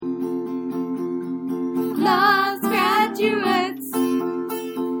Lost graduates,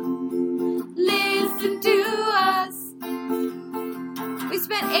 listen to us. We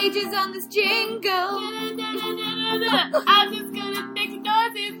spent ages on this jingle. I'm just gonna make some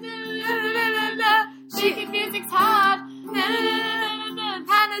noises. Shaking music's hard.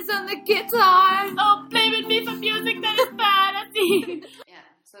 Hannah's on the guitar. Oh, blaming me for music that is bad. I see. Yeah,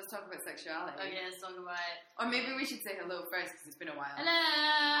 so let's talk about sexuality. Okay, let's talk about it. Or maybe we should say hello first because it's been a while.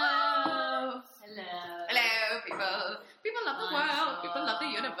 Hello. Hello. Hello, people. People love the world. People love the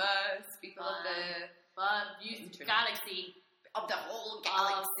universe. People love the Galaxy. of the whole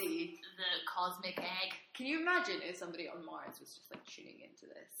galaxy. The cosmic egg. Can you imagine if somebody on Mars was just like tuning into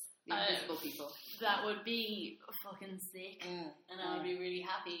this? The invisible people. That would be fucking sick. And I would be really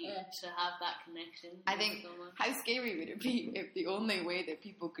happy to have that connection. I think, how scary would it be if the only way that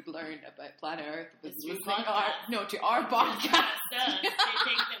people could learn about planet Earth was listening to our podcast?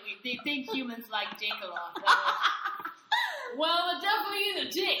 They think humans like dick a lot. Well, it definitely is a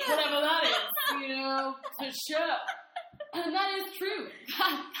dick, whatever that is, for sure. And that is true.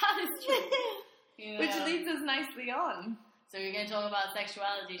 That is true. Which leads us nicely on. So we're going to talk about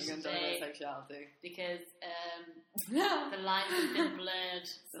sexuality today. We're going to talk about sexuality. Because the lines have been blurred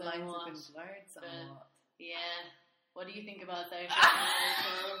somewhat. Yeah. What do you think about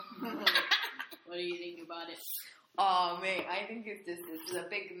sexuality? What do you think about it? Oh, mate, I think it's just this is a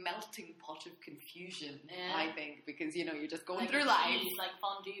big melting pot of confusion, I think, because, you're just going through life. It's like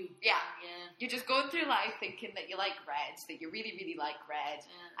fondue. Yeah. You're just going through life thinking that you like red, that you really, really like red,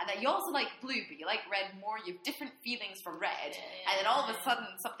 and that you also like blue, but you like red more, you have different feelings for red, and then all of a sudden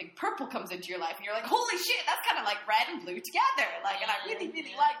something purple comes into your life, and you're like, holy shit, that's kind of like red and blue together, and I really,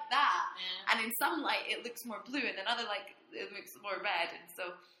 really like that. And in some light, it looks more blue, and in other light, it looks more red, and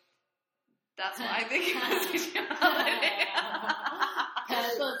so... That's what I think of sexuality.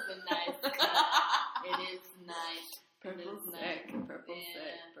 Purple's a nice cut. It is nice. Purple's sick. Purple's.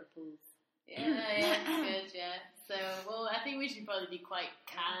 Yeah, it's good, yeah. So, well, I think we should probably be quite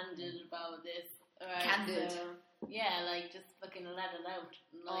candid about this. Right, candid? So, yeah, just fucking let it out.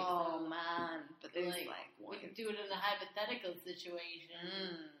 Man. But there's we could do it in a hypothetical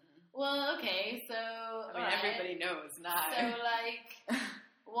situation. Well, okay, so... I mean, everybody knows now. So,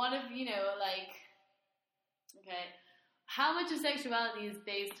 what if, okay, how much of sexuality is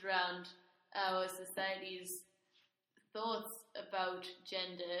based around our society's thoughts about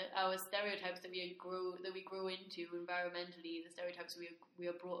gender, our stereotypes that we grow into environmentally, the stereotypes we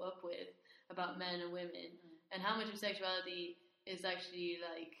are brought up with about men and women, and how much of sexuality is actually,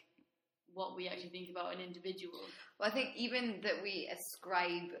 what we actually think about an individual? Well, I think even that we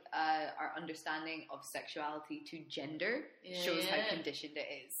ascribe our understanding of sexuality to gender shows how conditioned it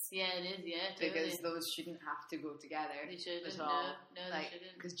is. Yeah, it is, totally. Because those shouldn't have to go together. They shouldn't, at all. No, they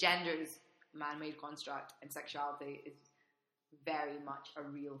shouldn't. Because gender is a man-made construct and sexuality is very much a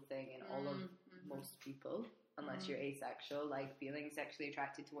real thing in all of most people, unless you're asexual, feeling sexually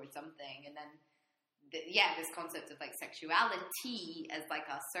attracted towards something. And then, this concept of sexuality as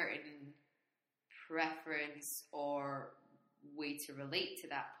a certain preference or way to relate to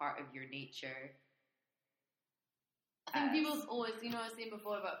that part of your nature. I think people always, I was saying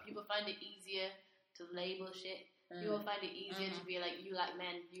before about people find it easier to label shit. People find it easier to be like, you like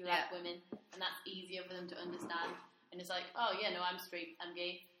men, you like women, and that's easier for them to understand. And it's like, oh yeah, no, I'm straight, I'm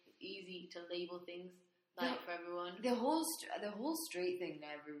gay. It's easy to label things for everyone. The whole straight thing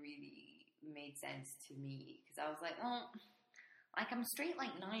never really made sense to me because I was like, oh, I'm straight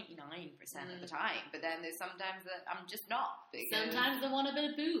 99% of the time, but then there's sometimes that I'm just not. Sometimes I want a bit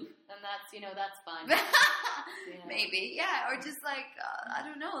of boob, and that's that's fine. Maybe, or just I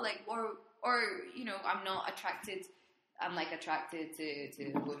don't know, or I'm not attracted. I'm attracted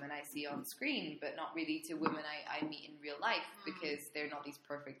to women I see on screen, but not really to women I meet in real life because they're not these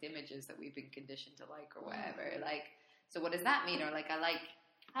perfect images that we've been conditioned to like or whatever. So what does that mean? Or I like.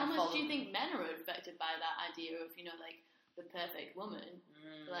 How much do you think men are affected by that idea of the perfect woman?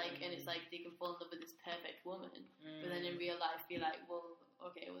 And it's they can fall in love with this perfect woman, but then in real life be like, well,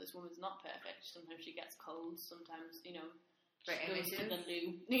 okay, well this woman's not perfect. Sometimes she gets colds. Sometimes she goes to the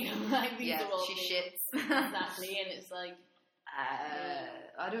loo. These are all she things. shits Exactly, and it's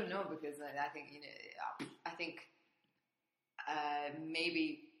I don't know because I think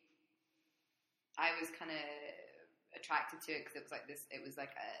maybe I was kind of attracted to it because it was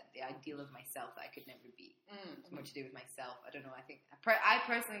the ideal of myself that I could never be. It's more to do with myself. I don't know. I think I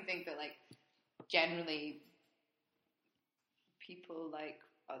personally think that generally people like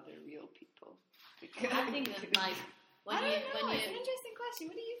other real people. I think that it's an interesting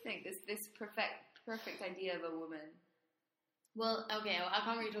question. What do you think? This perfect idea of a woman. Well, okay, I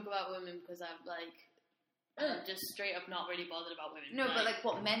can't really talk about women because I've Just straight up not really bothered about women. No, but like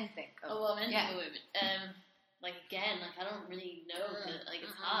what men think of. Oh, well, men think of women. Like again, like I don't really know. Like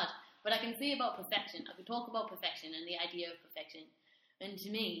it's hard. But I can say about perfection. I can talk about perfection and the idea of perfection. And to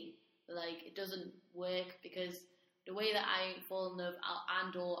me, like it doesn't work because the way that I fall in love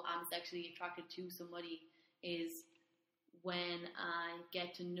and/or I'm sexually attracted to somebody is when I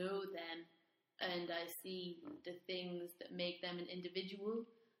get to know them and I see the things that make them an individual.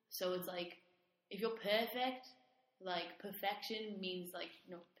 So it's like, if you're perfect, like perfection means like,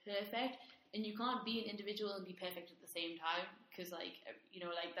 perfect, and you can't be an individual and be perfect at the same time, because like,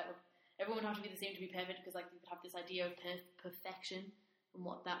 like that would, everyone would have to be the same to be perfect, because like you could have this idea of perfection and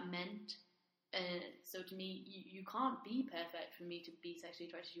what that meant. So to me, you can't be perfect for me to be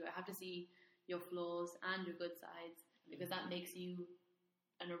sexually attracted to you. I have to see your flaws and your good sides, because that makes you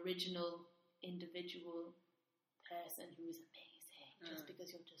an original individual person who is amazing, just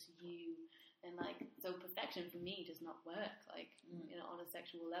because you're just you. And like, so perfection for me does not work, like, on a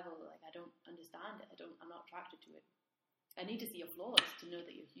sexual level. Like, I don't understand it. I'm not attracted to it. I need to see your flaws to know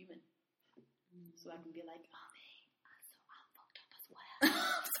that you're human. So I can be like, oh, mate, I'm fucked up as well.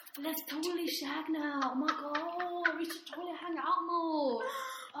 Let's totally shag now. Oh my god, we should totally hang out more.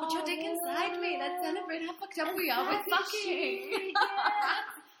 Put your dick inside me. Let's celebrate how fucked up we are with fucking.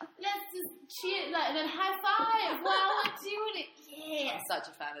 Let's just cheer, like, and then high five while we're doing it. Yeah. I'm such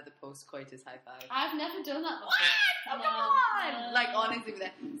a fan of the post-coitus high five. I've never done that before. What? Oh, come on! Like, honestly,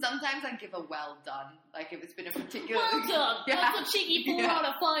 sometimes I give a well done. Like, if it's been a particular... Well done! Yeah. That's a cheeky 4 out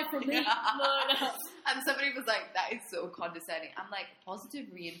of 5 from me. Yeah. No. And somebody was like, that is so condescending. I'm like, positive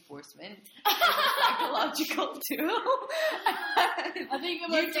reinforcement is a psychological tool. I think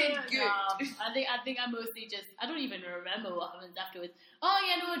you did good. I think I mostly just... I don't even remember what happens afterwards. Oh,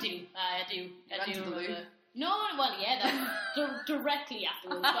 yeah, no, I do. I do remember. No, well, yeah, that's directly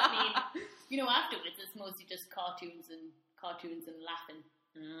afterwards. But I mean, afterwards it's mostly just cartoons and laughing,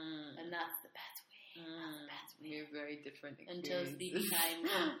 and that's the best way. We're very different until experiences. sleepy time.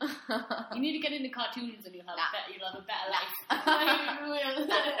 You need to get into cartoons and you'll have a better life.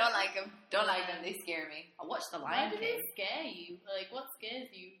 Don't like them. Don't like them. They scare me. I watch The Lion King. Why do they scare you? Like, what scares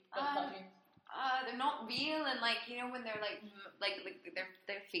you about cartoons? They're not real, and like when they're like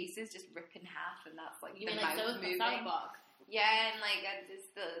their faces just rip in half, and that's like you the mean mouth like moving. Yeah, and like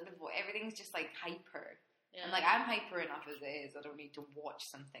it's the everything's just like hyper. Yeah. And like I'm hyper enough as it is. I don't need to watch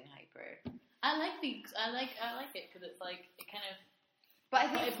something hyper. I like it because it's like it kind of. But I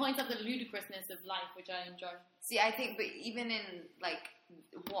think it points out the ludicrousness of life, which I enjoy. See, I think, but even in like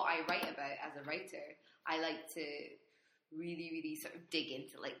what I write about as a writer, I like to really sort of dig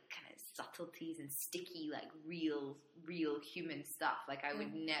into like kind of subtleties and sticky like real human stuff. Like I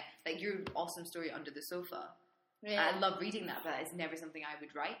would never, like your awesome story Under the Sofa. Yeah. I love reading that, but it's never something I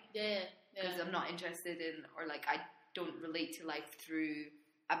would write. Yeah. Because I'm not interested in, or like I don't relate to life through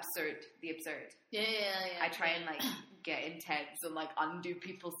the absurd. Yeah. I try and like get intense and like undo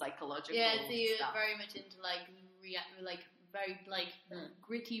people's psychological stuff. So you're stuff. very much into like very like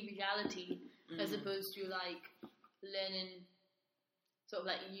gritty reality as opposed to like learning, sort of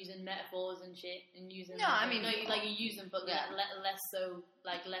like using metaphors and shit and using. No, I mean, you use them, but less so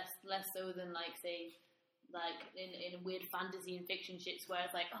than like say. Like in weird fantasy and fiction shits where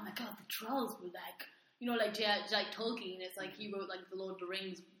it's like, oh my god, the trolls were like, like Tolkien. It's like he wrote like the Lord of the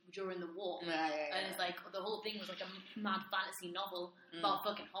Rings during the war, and it's like the whole thing was like a mad fantasy novel about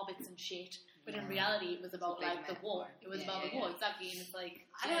fucking hobbits and shit. But in reality, it was about like the war. It was about the war, exactly. And it's like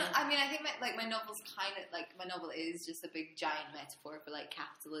I think my novel's kind of like my novel is just a big giant metaphor for like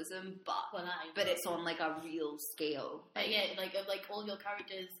capitalism, but it's on like a real scale. Like all your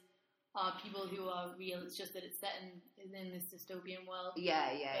characters are people who are real. It's just that it's set in this dystopian world. Yeah,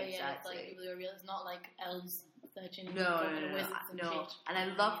 exactly. It's like people who are real. It's not like elves searching for wizards and shit. And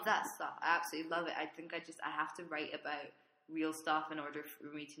I love that stuff. I absolutely love it. I think I have to write about real stuff in order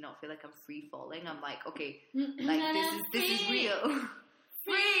for me to not feel like I'm free falling. I'm like, okay, like this is real.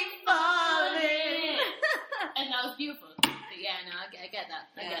 Free falling. And that was beautiful. But yeah, no, I get that.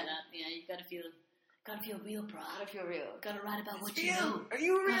 I get that. Yeah, you gotta feel real, bro. Gotta feel real. Gotta write about what you know. Are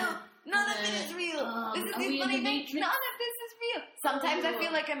you real? None of it is real. This is the funny thing. None of this is real. Sometimes I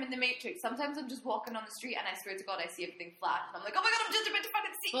feel like I'm in the Matrix. Sometimes I'm just walking on the street and I swear to God I see everything flat. And I'm like, oh my God, I'm just about to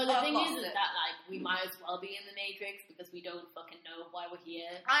fucking see. Well, the thing is that like we might as well be in the Matrix because we don't fucking know why we're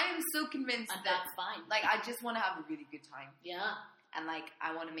here. I am so convinced and that's fine. Like I just want to have a really good time. Yeah. And like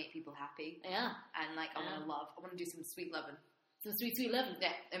I want to make people happy. Yeah. And like I want to love. I want to do some sweet loving. Some sweet loving.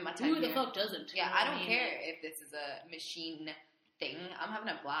 Yeah, in my time. Who the fuck doesn't? Yeah, I don't care if this is a machine thing. I'm having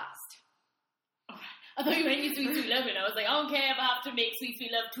a blast. I thought you meant sweet, sweet love, and I was like, I don't care if I have to make sweet,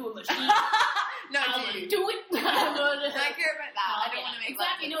 sweet love to a machine. No, I do you? do it. I care about that. I don't want to make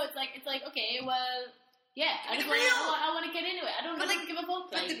exactly. No, it's like okay, well, yeah. I want to get into it. I don't give a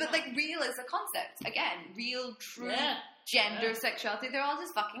fuck. But like, real is a concept. Again, real, true. Gender, sexuality, they're all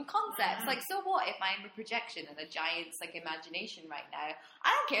just fucking concepts. Like, so what if I'm a projection and a giant's like imagination right now? I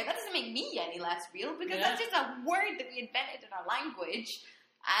don't care. That doesn't make me any less real because that's just a word that we invented in our language,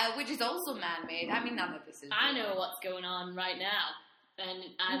 which is also man-made. I mean, none of this is real. I know what's going on right now. And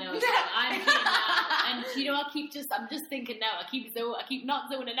I know I'm here now, and you know, I'm just thinking now. I keep not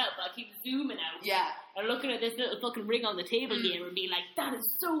zoning out, but I keep zooming out. Yeah. And looking at this little fucking ring on the table here, and being like, that is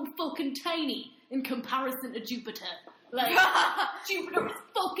so fucking tiny in comparison to Jupiter. Like, Jupiter is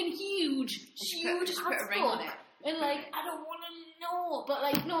fucking huge. Just put a ring on it. And like, I don't want to know, but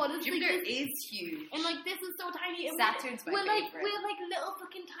like, no, Jupiter is huge. And like, this is so tiny. Saturn's my favorite. We're like little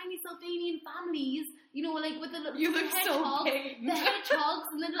fucking tiny Sylvanian families, you know, like with the little you look hedgehogs, so big. The hedgehogs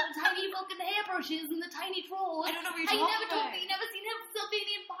and the little tiny fucking hairbrushes and the tiny trolls. I don't know what you're talking about. You never seen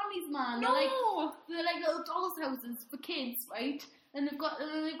Sylvanian families, man. No. They're like little doll's houses for kids, right? And they've got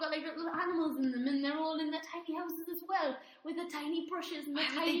like little animals in them, and they're all in their tiny houses as well, with the tiny brushes and the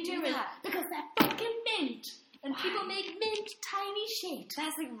tiny mirrors, because they're fucking mint. And people make mint tiny shit.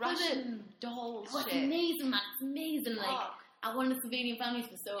 That's like Russian doll shit. It's amazing, man. It's amazing. Like, I wanted Sylvanian families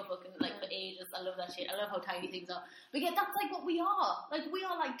for so fucking, like, for ages. I love that shit. I love how tiny things are. But yeah, that's like what we are. Like, we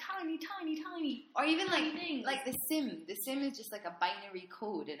are like tiny. Or even tiny things. Like The Sim. The Sim is just like a binary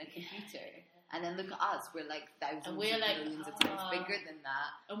code in a computer. And then look at us, we're like thousands of millions of times bigger than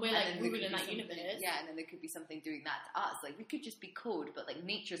that. And we're like moving in that universe. Yeah, and then there could be something doing that to us. Like, we could just be code, but like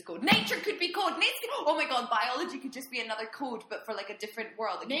nature's code. Nature could be code! Oh my god, biology could just be another code, but for like a different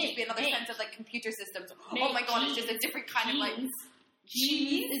world. It could just be another sense of like computer systems. Oh my god, it's just a different kind of like...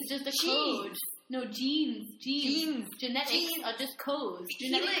 Genes? It's just a code. No, genes. Genetics are just codes.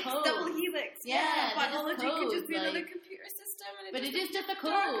 Helix, double helix. Yeah, biology could just be another computer system. But it is just a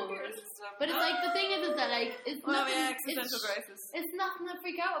code. But it's like, the thing is that like, it's nothing, existential crisis. It's nothing to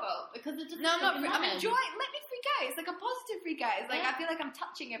freak out about, because it's just I'm enjoying. Let me freak out. It's like a positive freak out. It's like, I feel like I'm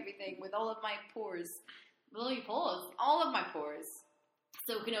touching everything with all of my pores. All your pores? All of my pores.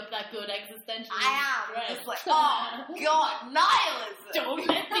 Soaking up that good existential. I am. Just like, oh god, nihilism. Don't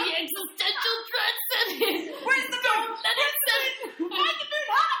let the existential dread set in. Where's the moon? Don't let it set in. Find the moon,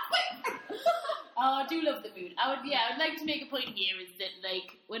 quick. Oh, I do love the moon. I'd like to make a point here is that,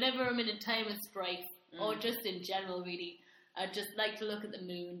 like, whenever I'm in a time of strife, or just in general, really, I'd just like to look at the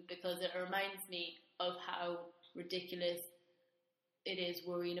moon, because it reminds me of how ridiculous it is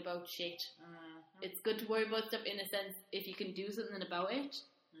worrying about shit. It's good to worry about stuff in a sense if you can do something about it.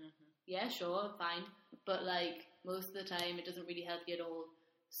 Yeah, sure, fine. But, like, most of the time it doesn't really help you at all.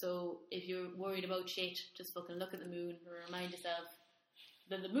 So if you're worried about shit, just fucking look at the moon and remind yourself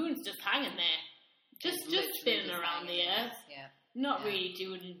that the moon's just hanging there. Just spinning around the earth. Yeah. Not really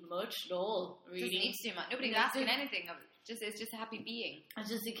doing much at all, really. Doesn't need to do much. Nobody's asking anything of it. It's just a happy being. It's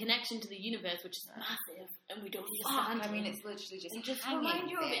just a connection to the universe, which is massive, and we don't understand. I mean, it's literally just hanging remind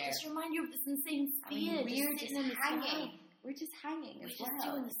you of it. Just remind you of this insane sphere. We're just hanging. We're just hanging as well. We're just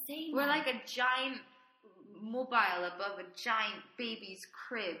doing the same. We're like a giant mobile above a giant baby's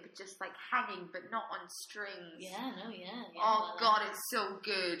crib, just like hanging, but not on strings. Yeah. Oh god, it's so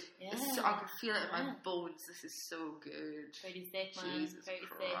good. Yeah. I can feel it in my bones. This is so good. Pretty sick, man. Jesus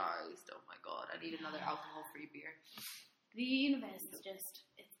Christ! Oh my god, I need another alcohol-free beer. The universe is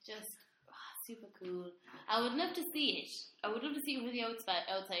just super cool. I would love to see it. I would love to see it from the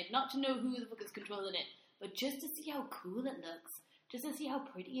outside, not to know who the fuck is controlling it, but just to see how cool it looks, just to see how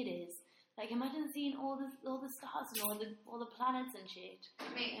pretty it is. Like, imagine seeing all the stars and all the planets and shit.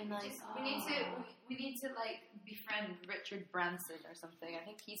 Mate, and like, we need to like befriend Richard Branson or something. I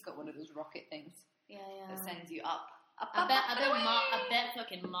think he's got one of those rocket things. Yeah. That sends you up. I bet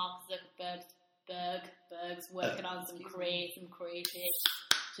fucking Mark Zuckerberg's working on some crazy shit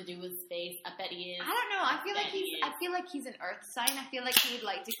to do with space. I bet he is. I don't know. I feel like he's an Earth sign. I feel like he'd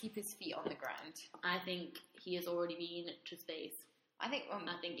like to keep his feet on the ground. I think he has already been to space. I think he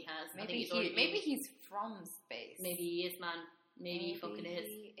has. Maybe he's from space. Maybe he is, man. Maybe he fucking is.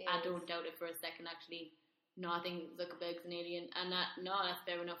 I don't doubt it for a second, actually. No, I think Zuckerberg's an alien. And that's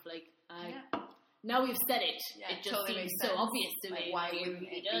fair enough. Like, now we've said it. It just totally seems so obvious to me. Why wouldn't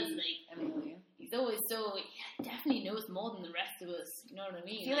he it does, be a million? he's always so, he definitely knows more than the rest of us, you know what I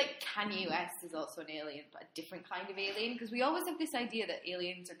mean? I feel like Kanye West is also an alien, but a different kind of alien, because we always have this idea that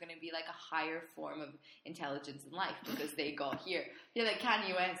aliens are going to be like a higher form of intelligence in life because they got here. I feel like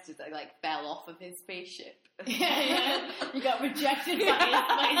Kanye West just like fell off of his spaceship. Yeah. He got rejected by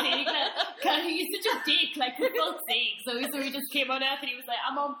his alien. Kanye, he's such a dick, like, for fuck's sake. So he just came on Earth and he was like,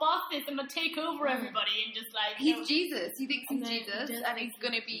 I'm on boss this, I'm going to take over everybody, and just like... He's Jesus. He thinks he's Jesus, and he's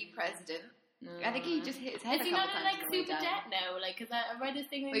going to be president. I think he just hit his head. Is he not in like super debt now? Like, because I read this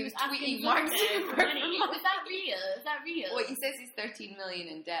thing that he was tweeting Mark Zuckerberg. Is that real? Is that real? Well, he says he's 13 million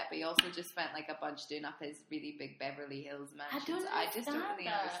in debt, but he also just spent like a bunch doing up his really big Beverly Hills mansions. I just don't really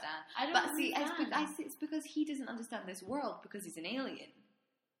understand. It's because he doesn't understand this world because he's an alien.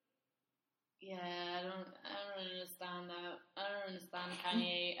 Yeah, I don't understand that. I don't understand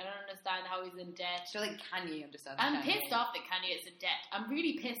Kanye. I don't understand how he's in debt. I feel like Kanye understands. I'm pissed off that Kanye is in debt. I'm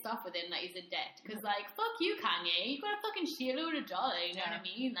really pissed off with him that he's in debt. Because, like, fuck you, Kanye. You got a fucking shitload of dollars, you know what I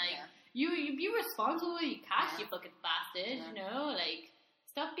mean? Like, you be responsible with your cash, you fucking bastard, you know? Like,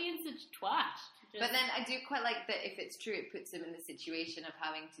 stop being such a twat. But then I do quite like that if it's true, it puts him in the situation of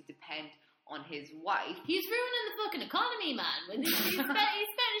having to depend on his wife. He's ruining the fucking economy, man. He spent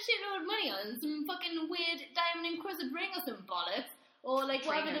a shitload of money on some fucking weird diamond encrusted ring or some bollocks, or like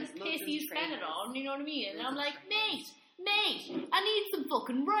whatever the piss he spent it on, you know what I mean? And I'm like, mate, I need some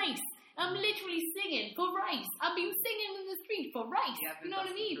fucking rice. I'm literally singing for rice. I've been singing in the street for rice. You know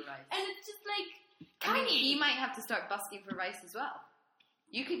what I mean? And it's just like, Kanye. He might have to start busking for rice as well.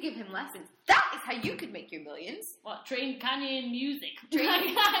 You could give him lessons. That is how you could make your millions. What? Train Kanye in music. Street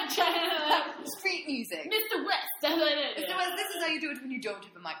music. Mr. West. Mr. West, this is how you do it when you don't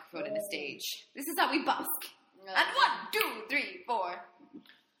have a microphone and a stage. This is how we busk. And 1, 2, 3, 4.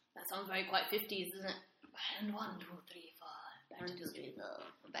 That sounds very quite 50s, doesn't it? And 1, 2, 3, 4. 1, 2, 3, 4.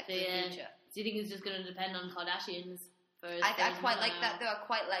 Back to the future. Do you think it's just going to depend on Kardashians? I quite like that, though. I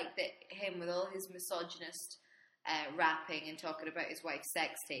quite like that him with all his misogynist rapping and talking about his wife's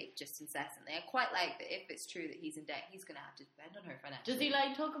sex tape just incessantly. I quite like that if it's true that he's in debt, he's going to have to depend on her financially. Does he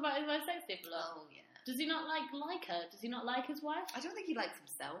like talk about his wife's sex tape a lot? Oh, yeah. Does he not like her? Does he not like his wife? I don't think he likes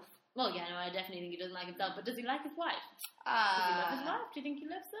himself. Well, yeah, no, I definitely think he doesn't like himself, but does he like his wife? Does he love his wife? Do you think he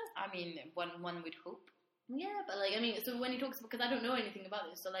loves her? I mean, one would hope. Yeah, but like, I mean, so when he talks, because I don't know anything about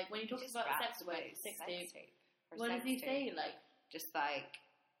this, so like when he talks about sex tape, what does he say? Like, just like,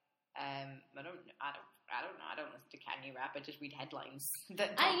 I don't know. I don't listen to Kanye rap. I just read headlines.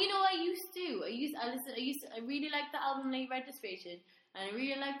 I really liked the album Late Registration, and I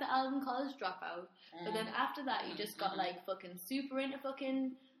really liked the album College Dropout. But then after that, you just got like fucking super into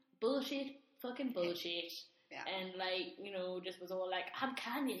fucking bullshit. Yeah. And like, you know, just was all like, I'm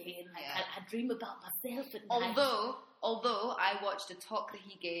Kanye, and like I dream about myself at night. Although I watched a talk that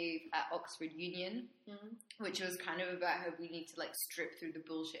he gave at Oxford Union, which was kind of about how we need to like strip through the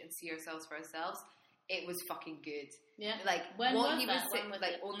bullshit and see ourselves for ourselves. It was fucking good. Yeah. Like only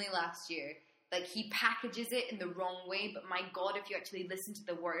last year. Like he packages it in the wrong way, but my God, if you actually listen to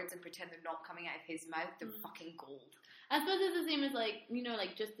the words and pretend they're not coming out of his mouth, they're fucking gold. I suppose it's the same as like, you know,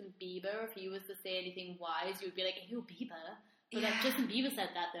 like Justin Bieber. If he was to say anything wise, you would be like, "Ew, Bieber." But like Justin Bieber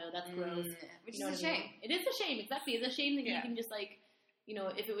said that though, that's gross. Which is a shame. It is a shame, exactly. It's a shame that you can just like, you know,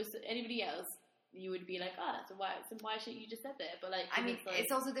 if it was anybody else, you would be like, "Oh, that's why shit you just said there." But like, I mean,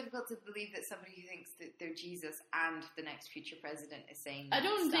 it's also difficult to believe that somebody who thinks that they're Jesus and the next future president is saying that. I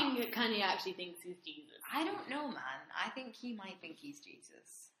don't think Kanye actually thinks he's Jesus. I don't know, man. I think he might think he's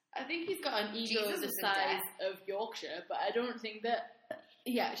Jesus. I think he's got an ego the size of Yorkshire, but I don't think that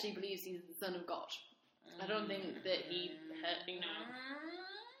he actually believes he's the son of God. I don't think that he, you know.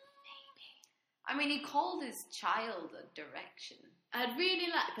 Maybe. I mean, he called his child a direction. I'd really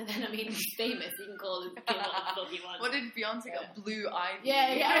like, but then I mean, he's famous. He can call his kid what the fuck he wants. What did Beyonce got? Blue Ivy.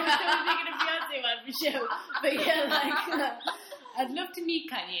 Yeah, I was totally thinking of Beyonce one for sure. But yeah, like, I'd love to meet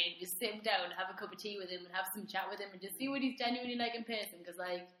Kanye and just sit him down, have a cup of tea with him, and have some chat with him, and just see what he's genuinely like in person. Because,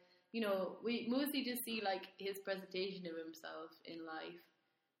 like, you know, we mostly just see like his presentation of himself in life.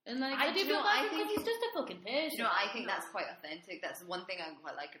 And like, I do feel bad because he's just a fucking person. You know, I think that's quite authentic. That's one thing I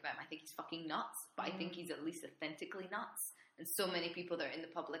quite like about him. I think he's fucking nuts, but I think he's at least authentically nuts. And so many people that are in the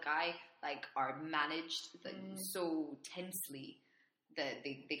public eye, like, are managed so tensely that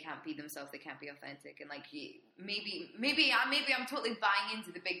they can't be themselves. They can't be authentic. And like, maybe I'm totally buying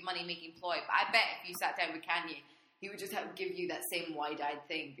into the big money making ploy. But I bet if you sat down with Kanye, he would just give you that same wide-eyed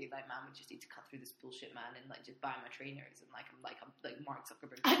thing, be like, "Man, we just need to cut through this bullshit, man, and like just buy my trainers." And like, I'm like Mark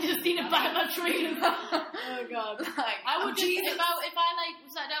Zuckerberg. I just need to buy my trainers. Oh God! Like, I would just if I like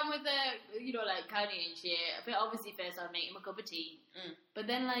sat down with like Kanye and shit, but obviously first I'd make him a cup of tea. But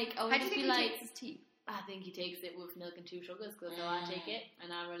then, like, I would How do just you be think he like, takes his tea? I think he takes it with milk and 2 sugars because that's how I take it,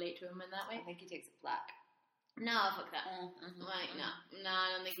 and I relate to him in that way. I think he takes it black. No, fuck that. Like, no,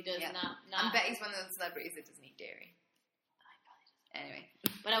 I don't think he does. Yeah. No. I bet he's one of those celebrities that doesn't eat dairy. Anyway.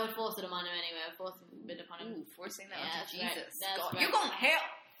 But I would force it on him anyway. I'd force a bit upon him. Ooh, forcing that Yeah, onto that's right. Jesus. That's God, right. you're going to hell.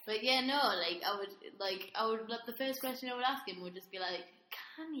 But yeah, no, I would, the first question I would ask him would just be like,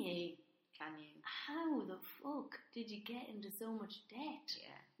 Kanye, how the fuck did you get into so much debt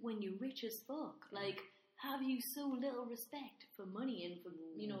when you're rich as fuck? Like, have you so little respect for money and for,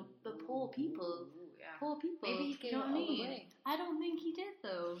 the poor people? Poor people. Maybe he gave you know it what I all mean? away. I don't think he did,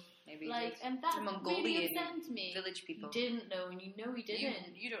 though. Maybe he like, did. and that's The really Mongolian upsetting to me. village people. He didn't know, and you know he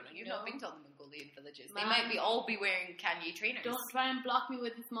didn't. You don't know. You've not been to all the Mongolian villages. Man, they might all be wearing Kanye trainers. Don't try and block me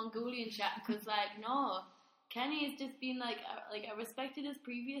with this Mongolian chat, because, like, no. Kanye has just been, like, I respected his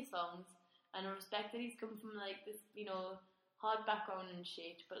previous songs, and I respect that he's come from, like, this, hard background and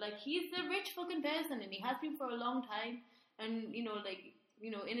shit, but, like, he's a rich fucking person, and he has been for a long time, and,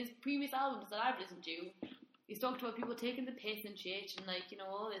 in his previous albums that I've listened to, he's talked about people taking the piss and shit, and, like,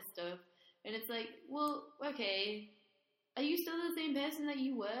 all this stuff, and it's like, well, okay, are you still the same person that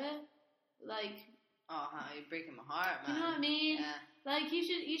you were? Like, you're breaking my heart, man. You know what I mean? Yeah. Like, you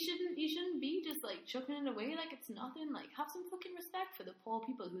shouldn't be just, like, chucking it away like it's nothing. Like, have some fucking respect for the poor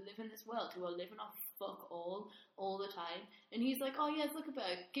people who live in this world, who are living off fuck all the time. And he's like, oh yeah,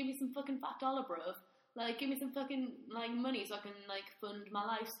 Zuckerberg, give me some fucking fat dollar, bruv. Like, give me some fucking, like, money so I can, like, fund my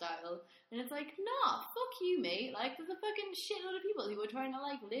lifestyle. And it's like, nah, fuck you, mate. Like, there's a fucking shitload of people who are trying to,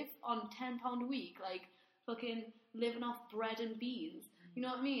 like, live on £10 a week. Like, fucking living off bread and beans. You know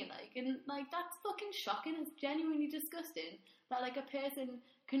what I mean? Like, and, like, that's fucking shocking. It's genuinely disgusting that, like, a person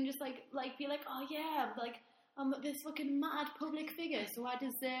can just, like be like, oh, yeah, like, I'm this fucking mad public figure, so I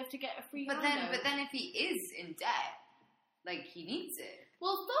deserve to get a free handout. But then if he is in debt, like, he needs it.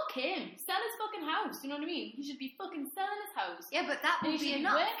 Well, fuck him. Sell his fucking house. You know what I mean? He should be fucking selling his house. Yeah, but that And would he be should be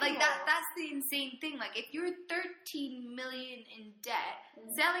enough. working Like, that's the insane thing. Like, if you're 13 million in debt,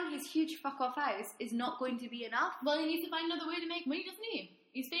 selling his huge fuck-off house is not going to be enough. Well, he needs to find another way to make money, doesn't he?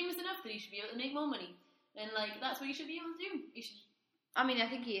 He's famous enough that he should be able to make more money. And, like, that's what he should be able to do. He should... I mean, I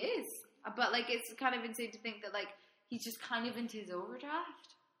think he is. But, like, it's kind of insane to think that, like, he's just kind of into his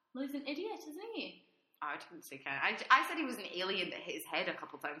overdraft. Well, he's an idiot, isn't he? I didn't say kind of. I said he was an alien that hit his head a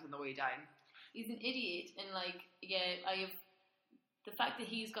couple times on the way down. He's an idiot, and, like, yeah, the fact that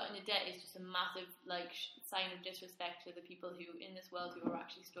he's got into debt is just a massive, like, sign of disrespect to the people who, in this world, who are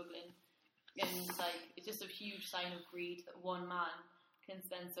actually struggling. And, like, it's just a huge sign of greed that one man can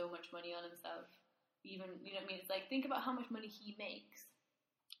spend so much money on himself. Even, you know what I mean? It's like, think about how much money he makes.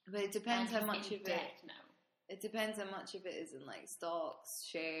 But it depends how much of debt now. It depends how much of it is in, like, stocks,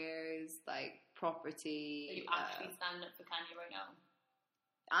 shares, like, property. Are you actually standing up for Kanye right now?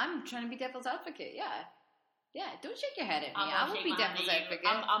 I'm trying to be devil's advocate, yeah. Yeah, don't shake your head at me. I won't be devil's advocate.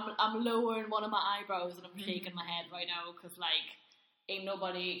 I'm lowering one of my eyebrows and I'm shaking my head right now because, like, ain't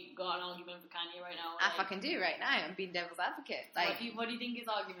nobody got an argument for Kanye right now. I fucking do right now. I'm being devil's advocate. Like, what do you think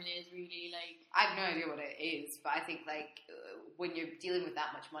his argument is, really? Like, I have no idea what it is, but I think, like, when you're dealing with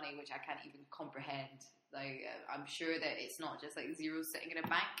that much money, which I can't even comprehend, like, I'm sure that it's not just, like, zeros sitting in a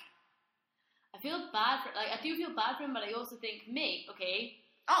bank. I feel bad for, like, I do feel bad for him, but I also think, mate, okay.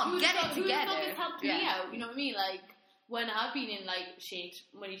 Oh, get it together. Who the fuck has helped me out? You know what I mean? Like, when I've been in, like,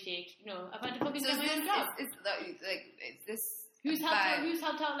 money shit, you know, I've had to fucking get my own job. Is this... Who's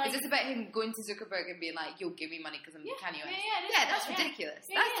helped out, like... Is this about him going to Zuckerberg and being like, yo, give me money because I'm Kanye West? Yeah, that's ridiculous.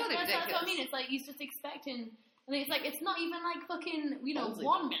 That's totally ridiculous. That's what I mean. It's like, he's just expecting... And it's like, it's not even like fucking, 1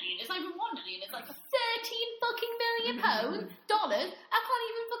 million. It's not even 1 million. It's like 13 fucking million dollars. I can't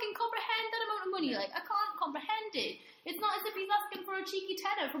even fucking comprehend that amount of money. Like, I can't comprehend it. It's not as if he's asking for a cheeky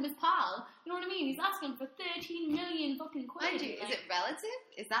tenner from his pal. You know what I mean? He's asking for 13 million fucking quid. Is it relative?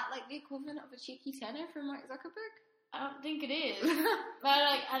 Is that like the equivalent of a cheeky tenner for Mark Zuckerberg? I don't think it is. But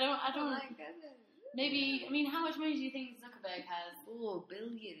like, I don't. Oh my goodness. Maybe, I mean, how much money do you think Zuckerberg has? Oh,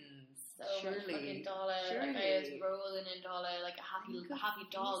 billions. So much fucking dollar, it's rolling in dollar, like a happy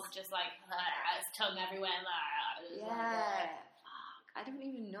dog, just like its tongue everywhere. Yeah, like, fuck, I don't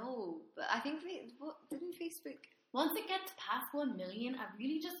even know, but I think didn't Facebook? Once it gets past 1 million, I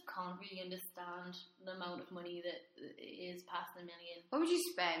really just can't really understand the amount of money that is past 1 million. What would you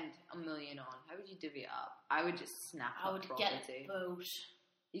spend $1 million on? How would you divvy it up? I would just snap up property. Get a boat.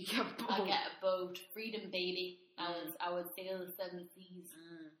 You get a boat. I'd get a boat. Freedom, baby. I would sail the 7 seas.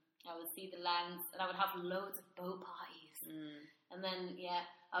 I would see the lands, and I would have loads of boat parties. And then,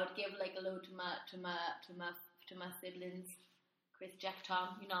 I would give like a load to my siblings, Chris, Jack,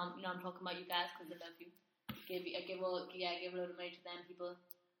 Tom, you know I'm talking about you guys because I love you. Give a load of money to them people,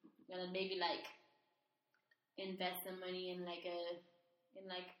 and then maybe like invest some money in like a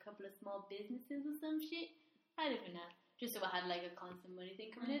couple of small businesses or some shit. I don't know. Just so I had like a constant money thing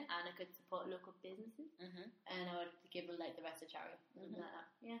coming in, and I could support local businesses, and I would give like the rest of charity. Like that.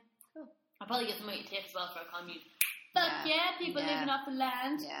 Yeah, cool. I'll probably get some money tips as well for a commune. But people living off the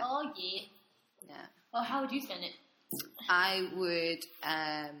land. Yeah. Oh yeah. Yeah. Oh, how would you spend it? I would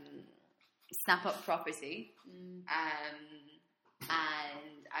snap up property, and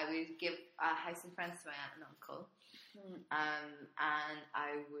I would give a house in France to my aunt and uncle, and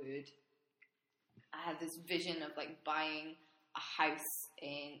I have this vision of like buying a house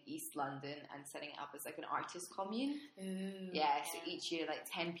in East London and setting it up as like an artist commune. So each year like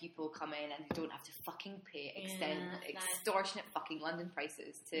 10 people come in and you don't have to fucking pay extortionate fucking London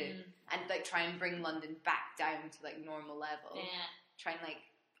prices to and like try and bring London back down to like normal level. Try and like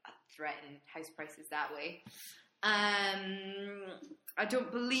threaten house prices that way. I don't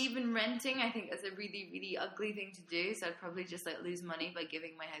believe in renting. I think that's a really, really ugly thing to do. So I'd probably just like lose money by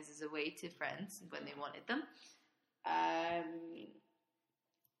giving my houses away to friends when they wanted them. And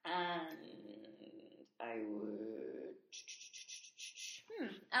I would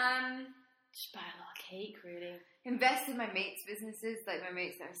just buy a lot of cake, really. Invest in my mates' businesses, like my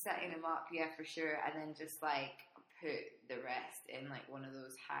mates that are setting them up, for sure. And then just like put the rest in like one of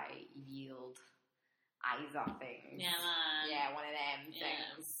those high yield ISA things. Yeah, man. Yeah, one of them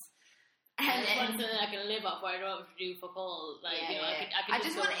things. And it's one something I can live off where I don't have to do fuck all. Like, I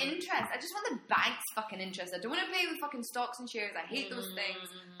just want interest. I just want the bank's fucking interest. I don't want to play with fucking stocks and shares. I hate those things.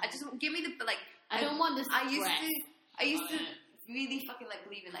 I just want, give me the, like... I don't want this stress. I used to really fucking like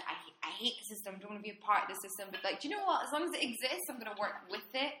believe in like, I hate the system. I don't want to be a part of the system. But like, do you know what? As long as it exists, I'm going to work with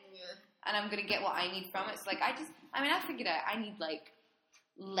it. Yeah. And I'm going to get what I need from it. So like, I figured out I need like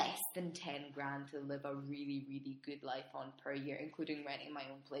less than 10 grand to live a really, really good life on per year, including renting my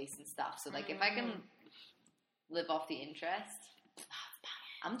own place and stuff. So like, if I can live off the interest,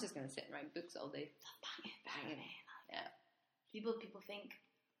 I'm just going to sit and write books all day. Banging. Yeah. People think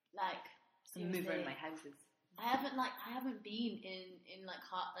like, move around my houses. I haven't been in like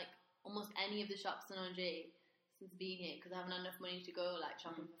almost any of the shops in Angers since being here because I haven't had enough money to go like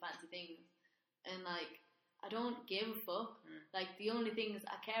shopping for fancy things, and like I don't give a fuck. Like the only things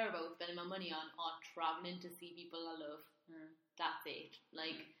I care about spending my money on are traveling to see people I love. That's it.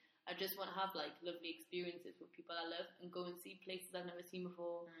 Like I just want to have like lovely experiences with people I love and go and see places I've never seen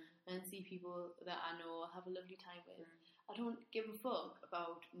before and see people that I know have a lovely time with. I don't give a fuck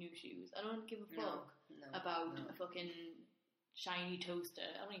about new shoes. I don't give a fuck about a fucking shiny toaster.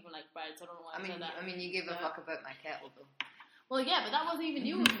 I don't even like bread, so I don't know why I said that. I mean, you give a fuck about my kettle, though. Well, yeah, but that wasn't even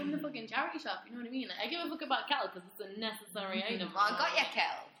you. It was from the fucking charity shop. You know what I mean? Like, I give a fuck about kettle because it's a necessary item. Well, I got your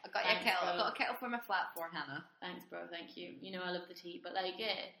kettle. I got a kettle for my flat for Hannah. Thanks, bro. Thank you. You know I love the tea, but like,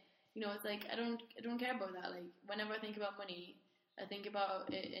 yeah, you know, it's like I don't care about that. Like, whenever I think about money, I think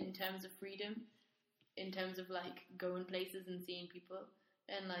about it in terms of freedom. In terms of like going places and seeing people,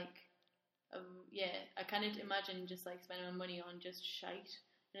 and like, I can't imagine just like spending my money on just shite.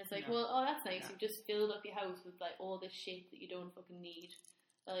 And it's like, well, that's nice. You've just filled up your house with like all this shit that you don't fucking need.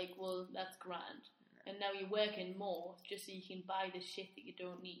 Like, well, that's grand. And now you're working more just so you can buy the shit that you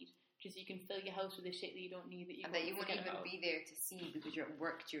don't need. Just so you can fill your house with the shit that you don't need that you won't even be there to see because you're at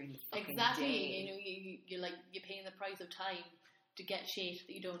work during the fucking day. You know, you're paying the price of time to get shit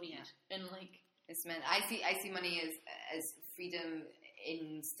that you don't need, and like. It's meant. I see money as freedom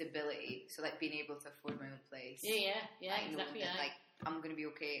in stability. So like being able to afford my own place. Yeah, exactly. That, like I'm gonna be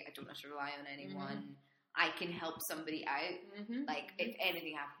okay. I don't have to rely on anyone. I can help somebody out. Like if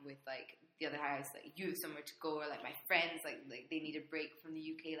anything happened with like the other house, like you have somewhere to go, or like my friends, like they need a break from the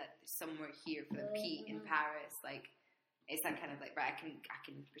UK, like there's somewhere here for them. Pete in Paris, like it's that kind of like right. I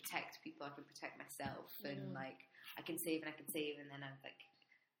can protect people. I can protect myself, and like I can save, and then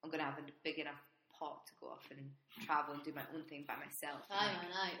I'm gonna have a big enough pot to go off and travel and do my own thing by myself.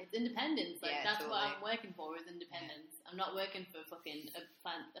 Aye. It's independence. Like that's totally. What I'm working for is independence. I'm not working for fucking a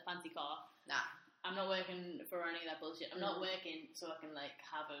fancy car. Nah. I'm not working for any of that bullshit. I'm not working so I can like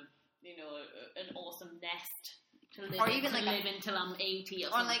have an awesome nest to live, live until I'm 80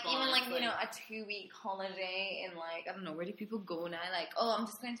 or something. Or like even like you know a 2-week holiday in like I don't know, where do people go now? Like I'm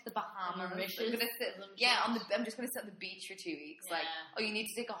just going to the Bahamas. I'm just going to sit on the beach for 2 weeks. Yeah. Like you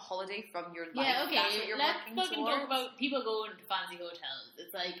need to take a holiday from your life. Yeah, okay. That's what you're Let's working fucking towards. talk about people going to fancy hotels.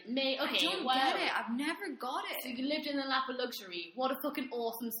 It's Like, okay, I don't whatever. get it. I've never got So it. you lived in the lap of luxury. What a fucking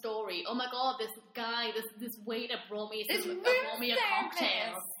awesome story. Oh my god, this guy, this waiter brought me a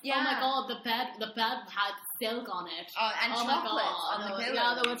cocktail. Yeah. Oh my god, the bed had silk on it. Oh, and chocolates on the pillow.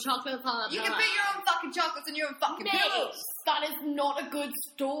 Yeah, there were chocolates on the You pillow. can put your own fucking chocolates on your own fucking pillows. That is not a good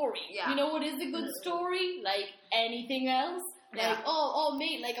story. Yeah. You know what is a good story? Like anything else? Like,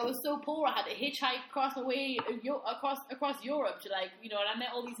 mate, like I was so poor I had to hitchhike across the way, across Europe to like, you know, and I met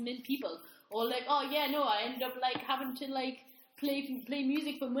all these mint people. Or like, I ended up like having to like play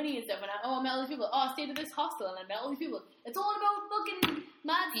music for money and stuff. And I met all these people. Oh, I stayed at this hostel and I met all these people. It's all about fucking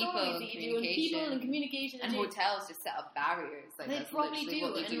mad People stories and that you do, and people and communication. And hotels just set up barriers. Like, They that's probably literally do,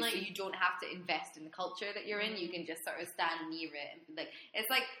 what they and, do. like- So you don't have to invest in the culture that you're in. You can just sort of stand near it. And like, it's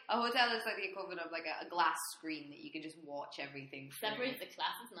like a hotel is like the equivalent of like a glass screen that you can just watch everything through. Separates the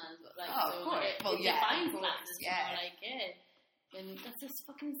classes, man. Like, Oh, of course. It Well, yeah, defines of course, classes. yeah. You know, like, and that's just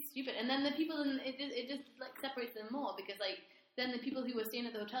fucking stupid. And then the people it just like separates them more because like then the people who were staying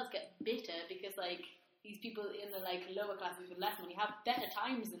at the hotels get bitter because like these people in the like lower classes with less money have better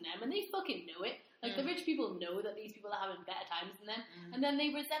times than them, and they fucking know it. Like the rich people know that these people are having better times than them, and then they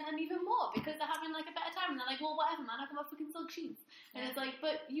resent them even more because they're having like a better time, and they're like, well, whatever, man, I can have fucking silk sheets, and it's like,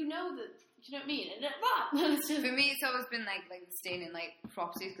 but you know that, do you know what I mean? And it's just, For me, it's always been like staying in like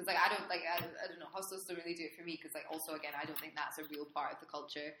properties because like I don't know, hostels don't really do it for me because like also again I don't think that's a real part of the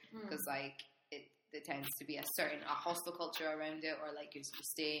culture because like it tends to be a hostel culture around it, or like you're sort of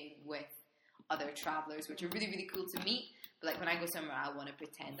staying with other travelers, which are really really cool to meet. But like when I go somewhere, I want to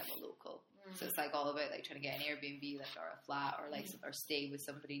pretend I'm a local. So it's like all about like trying to get an Airbnb like or a flat or like or stay with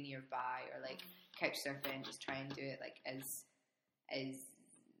somebody nearby or like couch surfing, just try and do it like as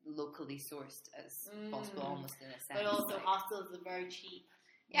locally sourced as possible, almost in a sense. but also like, hostels are very cheap.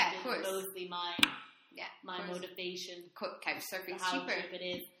 Yeah, Which of course. is mostly my of course. motivation. Couch surfing is How cheaper. cheap it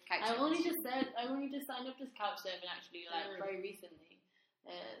is. Couch I surfing only is just signed up to couch surfing actually like very recently.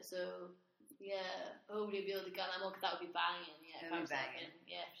 So yeah, hopefully I'll be able to get that more because that would be banging. Yeah, That'd be couch banging. surfing.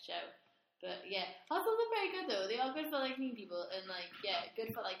 Yeah, for sure. But yeah, hostels are very good though. They are good for like new people and like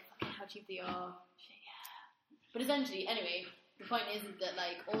good for like fucking how cheap they are. Shit, yeah. But essentially, anyway, the point is that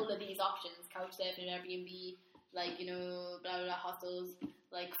like all of these options, couch surfing, Airbnb, like, you know, blah blah blah, hostels,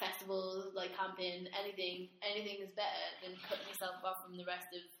 like festivals, like camping, anything is better than cutting yourself off from the rest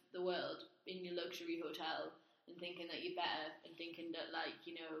of the world in your luxury hotel and thinking that you're better and thinking that like,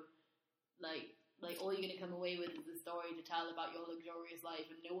 you know, like all you're gonna come away with is a story to tell about your luxurious life,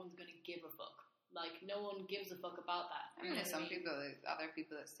 and no one's gonna give a fuck. Like no one gives a fuck about that. I mean, there's other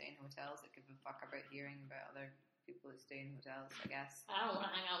people that stay in hotels that give a fuck about hearing about other people that stay in hotels, I guess. I don't want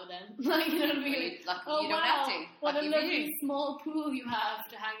to hang out with them. Like, you know what I mean? Lucky you don't have to. What a Lucky for lovely you. small pool you have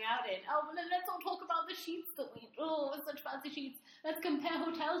to hang out in. Oh, well, let's all talk about the sheets that we. Oh, it's such fancy sheets. Let's compare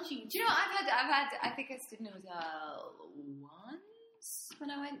hotel sheets. Do you know, I think I stayed in a hotel once when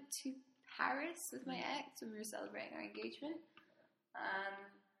I went to Paris with my ex when we were celebrating our engagement.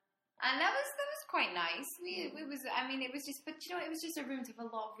 And that was quite nice. It was just, but you know, it was just a room to have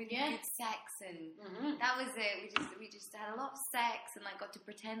a lot of really good sex, and that was it. We just had a lot of sex and like got to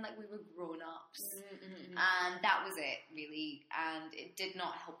pretend like we were grown ups, and that was it really. And it did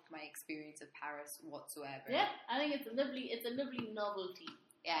not help my experience of Paris whatsoever. Yeah, I think it's a lovely novelty.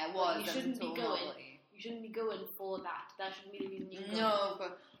 Yeah, it was. You shouldn't be going. Novelty. You shouldn't be going for that. That shouldn't be the reason you go. No,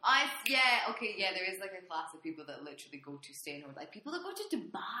 but there is like a class of people that literally go to stay in hotels, like people that go to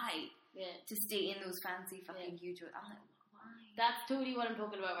Dubai to stay in those fancy fucking huge hotels. I'm like, why? That's totally what I'm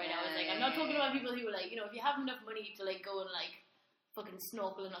talking about right now. It's like, I'm not talking about people who are like, you know, if you have enough money to like go and like fucking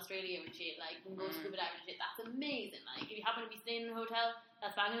snorkel in Australia and shit, like, and go scuba diving and shit, that's amazing. Like, if you happen to be staying in a hotel,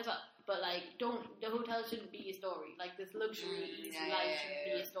 that's banging as well. But like, the hotel shouldn't be your story. Like, this luxury easy life shouldn't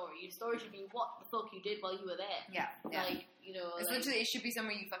be your story. Your story should be what the fuck you did while you were there. Yeah. Like, you know, it's like, literally, it should be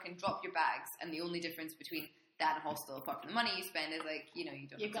somewhere you fucking drop your bags, and the only difference between that and hostel, apart from the money you spend, is like, you know, you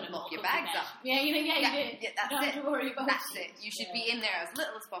don't have to lock your bags up. Yeah, you know, you do. That's you don't have to worry about That's it. You should be in there as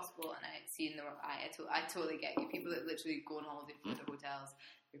little as possible. And I totally get you. People that literally go on holiday to hotels,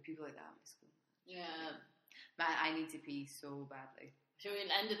 there are people like that in my school. Yeah. Man, I need to pee so badly. Should we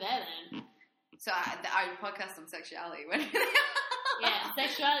end it there then? So our podcast on sexuality. Yeah,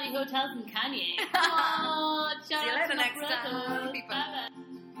 sexuality, hotels, and Kanye. Oh, See you later next time.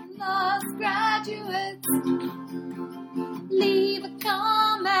 Lost graduates, leave a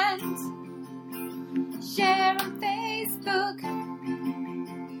comment, share on Facebook,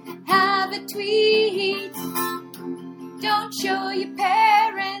 have a tweet, don't show your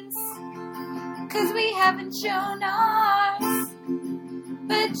parents, 'cause we haven't shown ours,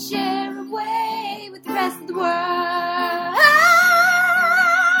 but share